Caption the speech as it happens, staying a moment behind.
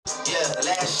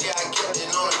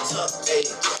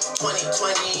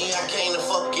2020, I came to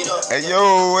fuck it up. Hey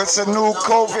yo, it's a new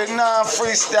COVID-19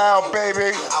 freestyle,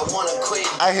 baby. I wanna quit.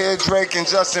 I hear Drake and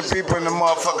Justin Bieber and the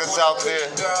motherfuckers out there.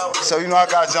 So you know I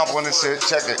gotta jump on this shit.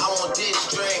 Check it. I want this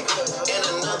drink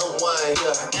and another one.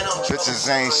 And I'm Bitches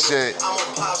ain't shit. I'm a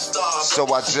pop star. So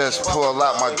I just pull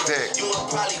out my dick. You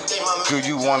would probably think my Do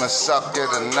you wanna suck it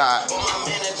or not? my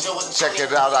manager would Check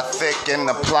it out, I thick in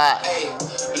the plot. Hey,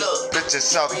 look. Bitches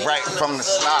suck right from the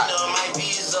slot. My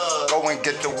visa. Go and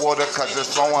get the water cause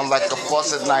it's flowing like a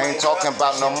faucet. And I ain't talking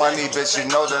about no money, bitch. You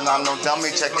know that I'm no dummy.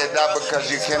 Check it out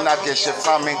because you cannot get shit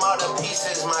from me. All the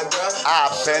pieces, my girl.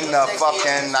 I've been the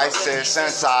fucking nicest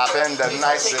since I've been the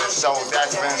nicest. So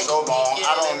that's been so long.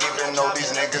 I don't even know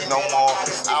these niggas no more.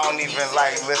 I don't even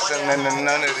like listening to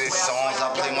none of these songs.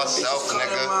 I play myself,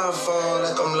 nigga. My phone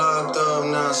like I'm locked up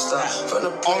nonstop.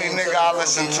 Only nigga I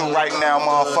listen to right now,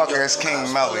 motherfucker, is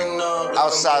King Melly.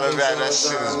 Outside of that, that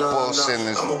shit is bullshit and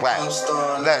it's whack.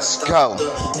 Let's go.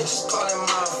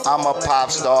 I'm a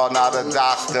pop star, not a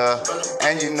doctor.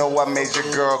 And you know what made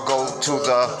your girl go to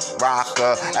the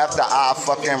rocker? After I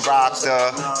fucking rocked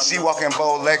her. She walking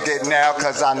bow-legged now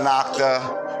cause I knocked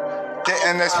her.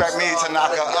 Didn't expect me to knock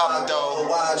her up though.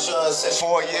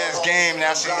 4 years game,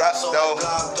 now she up though.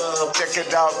 Check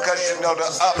it out, cause you know the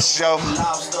up show.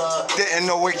 Didn't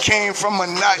know it came from a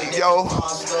nut, yo.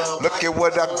 Look at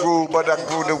what I grew, but I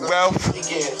grew the wealth.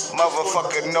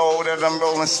 Motherfucker know that I'm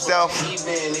rolling stealth.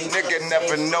 Nigga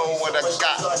never know what I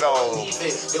got though.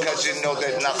 Cause you know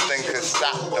that nothing can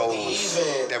stop those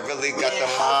that really got the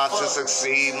mind to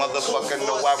succeed. Motherfucker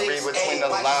know I read between the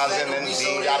lines and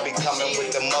indeed I be coming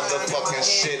with the motherfucking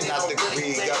shit, not the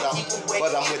greed.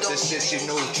 But I'm with the shit, you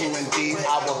know true indeed.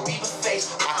 I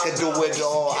could do it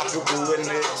all, I could ruin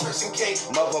it.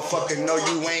 Motherfucker know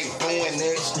you ain't doing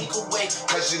it.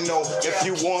 Cause you know if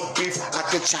you want beef, I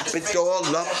could chop it all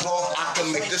up. I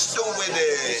can make the stew with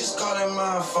it. Just calling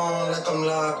my phone like I'm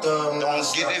locked up. Don't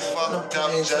get it fucked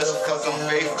up just cause I'm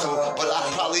faithful. But I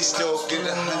probably still get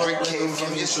 100K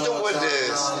from your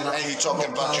stewardess. And you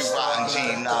talking about you riding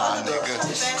G9, nigga.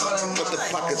 But the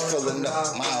pockets filling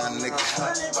up, my nigga.